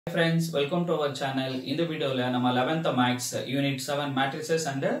Hi friends, welcome to our channel. In the video, we will 11th Max Unit 7 Matrices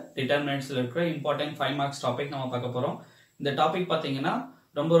and Determinants important 5 marks topic. The topic is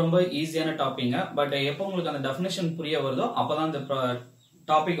ரொம்ப ஈஸியான topic but எப்போ உங்களுக்கு அந்த definition புரிய வருதோ அப்பதான் அந்த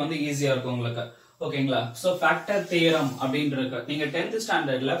டாபிக் வந்து ஈஸியா இருக்கும் உங்களுக்கு ஓகேங்களா சோ ஃபேக்டர் தியரம் அப்படினு இருக்கு நீங்க 10th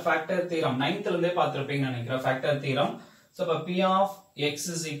ஸ்டாண்டர்ட்ல ஃபேக்டர் தியரம் 9th ல இருந்தே பாத்துருப்பீங்கன்னு நினைக்கிறேன் ஃபேக்டர் தியரம் சோ இப்ப p of x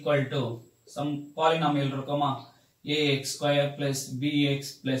is equal to some polynomial இருக்குமா ax square plus bx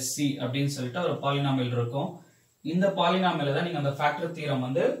plus c அப்படினு சொல்லிட்டு ஒரு பாலினாமியல் இருக்கும் இந்த பாலினாமியல தான் நீங்க அந்த ஃபேக்டர் தியரம்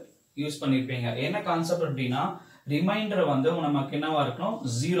வந்து யூஸ் பண்ணிருப்பீங்க என்ன கான்செப்ட் அப்படினா ரிமைண்டர் வந்து நமக்கு என்னவா இருக்கணும்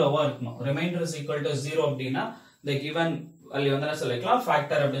 0வா இருக்கணும் ரிமைண்டர் is equal to 0 அப்படினா the given value வந்து என்ன சொல்லிக்கலாம்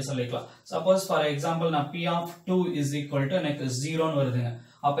ஃபேக்டர் அப்படி சொல்லிக்கலாம் சப்போஸ் ஃபார் எக்ஸாம்பிள் நான் p of 2 is equal to எனக்கு 0 ன்னு வருதுங்க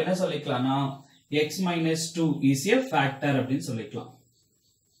அப்ப என்ன சொல்லிக்கலாம்னா x minus 2 is a factor அப்படினு சொல்லிக்கலாம்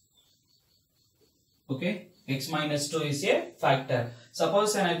okay x minus 2 is a factor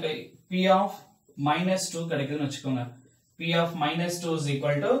suppose எனக்கு p of minus 2 கிடைக்குதுன்னு வெச்சுக்கோங்க p of minus 2 is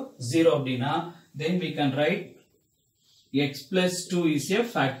equal to 0 அப்படினா then we can write x plus 2 is a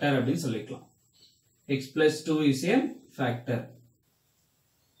factor அப்படினு சொல்லிக்கலாம் x plus 2 is a factor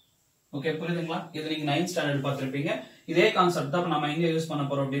okay புரியுதுங்களா இது நீங்க 9th standard பார்த்திருப்பீங்க இதே கான்செப்ட் தான் நாம எங்க யூஸ் பண்ண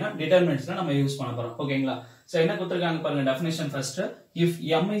போறோம் அப்படினா டிட்டர்மினன்ட்ஸ்ல நம்ம யூஸ் பண்ண போறோம் ஓகேங்களா சோ என்ன கொடுத்திருக்காங்க பாருங்க definition first if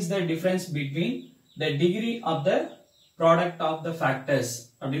m is the difference between the degree of the product of the factors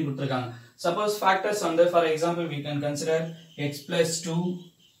அப்படினு கொடுத்திருக்காங்க suppose factors வந்து for example we can consider x plus 2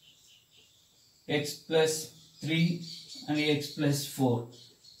 x plus 3 and x plus 4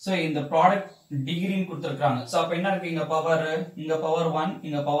 so in the product degree ன்னு கொடுத்திருக்காங்க so அப்ப என்ன இருக்கு இங்க power 1 இங்க பவர்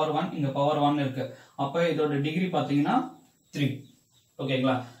 1 இங்க பவர் 1 இருக்கு அப்ப இதோட டிகிரி பாத்தீங்கன்னா 3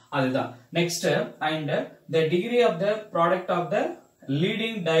 ஓகேங்களா அதுதான் next and the degree of the product of the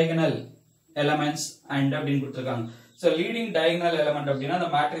leading diagonal elements and அப்படினு கொடுத்திருக்காங்க so leading diagonal element அப்படினா அந்த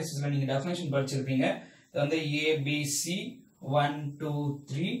மேட்ரிக்ஸ்ல நீங்க டெஃபினிஷன் படிச்சிருப்பீங்க இது வந்து a b c 1 2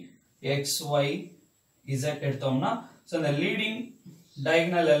 3 x y z எடுத்தோம்னா so the leading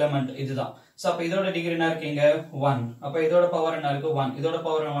diagonal element இதுதான் சோ அப்ப இதோட டிகிரி என்ன இருக்குங்க 1 அப்ப இதோட பவர் என்ன இருக்கு 1 இதோட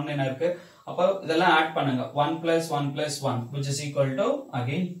பவர் 1 என்ன இருக்கு அப்ப இதெல்லாம் ஆட் பண்ணுங்க 1 plus 1 plus 1 which is equal to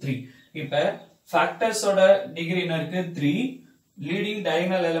again 3 இப்ப ஃபேக்டர்ஸ் ஓட டிகிரி என்ன இருக்கு 3 leading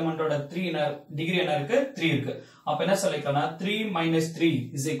diagonal element ஓட 3 டிகிரி என்ன இருக்கு 3 இருக்கு அப்ப என்ன சொல்லிக்கலாம்னா 3 minus 3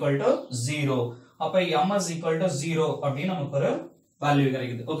 is equal to 0 அப்ப m is equal to 0 அப்படி நமக்கு ஒரு வேல்யூ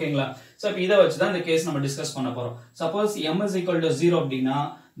கிடைக்குது ஓகேங்களா சோ இப்போ இத வச்சு தான் இந்த கேஸ் நம்ம டிஸ்கஸ் பண்ண போறோம் suppose m is equal to 0 அப்படினா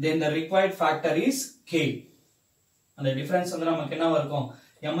then the required factor is k அந்த டிஃபரன்ஸ் வந்து நமக்கு என்ன இருக்கும்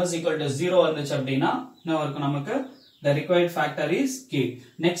m is equal to 0 வந்துச்சு அப்படினா என்ன இருக்கும் நமக்கு the required factor is k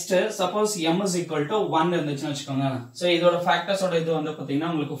next suppose m is equal to 1 இருந்துச்சுன்னு வெச்சுக்கோங்க சோ இதோட ஃபேக்டர்ஸ் ஓட இது வந்து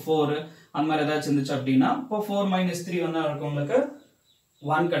பாத்தீங்கன்னா உங்களுக்கு 4 அந்த மாதிரி ஏதாச்சும் இருந்துச்சு அப்படினா அப்போ 4 minus 3 வந்து இருக்கும் உங்களுக்கு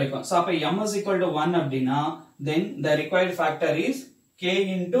 1 கிடைக்கும் சோ அப்ப m is equal to 1 அப்படினா then the required factor is k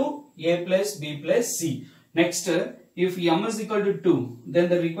into a plus b plus c next if m is equal to 2 then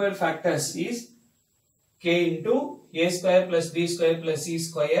the required factors is k into a square plus b square plus c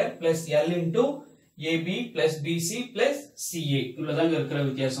square plus l into ab plus bc plus ca இவ்வளவுதான் இருக்கிற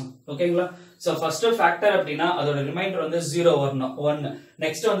வித்தியாசம் ஓகேங்களா so first factor அப்படினா அதோட reminder வந்து 0 வரணும் 1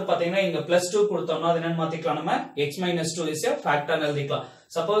 next வந்து பாத்தீங்கன்னா இங்க +2 கொடுத்தோம்னா அது என்னன்னு மாத்திக்கலாம் நம்ம x - 2 is a factor னு எழுதிக்கலாம்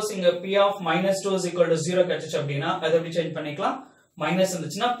சப்போஸ் இங்க p of -2 is equal to 0 கிடைச்சு அப்படினா அதை எப்படி சேஞ்ச் பண்ணிக்கலாம் மைனஸ்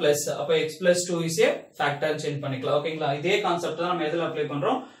இருந்துச்சுனா பிளஸ் அப்ப x plus 2 is a factor change பண்ணிக்கலாம் ஓகேங்களா இதே கான்செப்ட் தான் நம்ம எதுல அப்ளை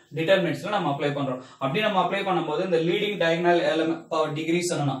பண்றோம் டிட்டர்மினன்ட்ஸ்ல நம்ம அப்ளை பண்றோம் அப்படி நம்ம அப்ளை பண்ணும்போது இந்த leading diagonal element power degree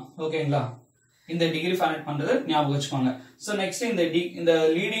சொல்லணும் ஓகேங்களா இந்த டிகிரி ஃபைண்ட் பண்றது ஞாபகம் வச்சுக்கோங்க சோ நெக்ஸ்ட் இந்த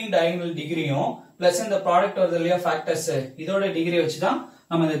லீடிங் டயகனல் டிகிரியும் பிளஸ் இந்த ப்ராடக்ட் வருது இல்லையா ஃபேக்டர்ஸ் இதோட டிகிரி வச்சு தான்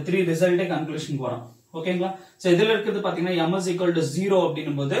நம்ம இந்த 3 ரிசல்ட் கன்க்ளூஷன் போறோம் ஓகேங்களா சோ இதுல இருக்குது பாத்தீங்கன்னா m is equal to 0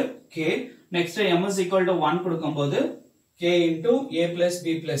 அப்படினும்போது k next m is equal to 1 கொடுக்கும்போது k into a plus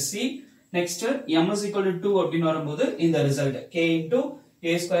b plus c next m is equal to 2 அப்படினு வரும்போது இந்த result k into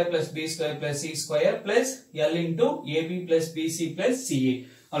a square plus b square plus c square plus l into ab plus bc plus ca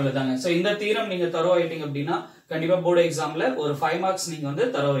அவ்வளவுதாங்க so இந்த theorem நீங்க தரவு ஆயிட்டீங்க அப்படினா கண்டிப்பா போர்டு எக்ஸாம்ல ஒரு 5 மார்க்ஸ் நீங்க வந்து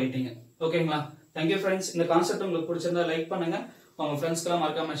தரவு ஆயிட்டீங்க ஓகேங்களா Thank you friends இந்த கான்செப்ட் உங்களுக்கு பிடிச்சிருந்தா லைக் பண்ணுங்க உங்க ஃப்ரெண்ட்ஸ்க்கு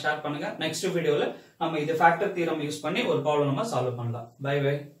மறக்காம ஷேர் பண்ணுங்க நெக்ஸ்ட் வீடியோல நம்ம இந்த ஃபேக்டர் தியரம் யூஸ் பண்ணி ஒரு ப்ராப்ளம் நம்ம சால்வ் பண்ணலாம் பை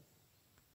பை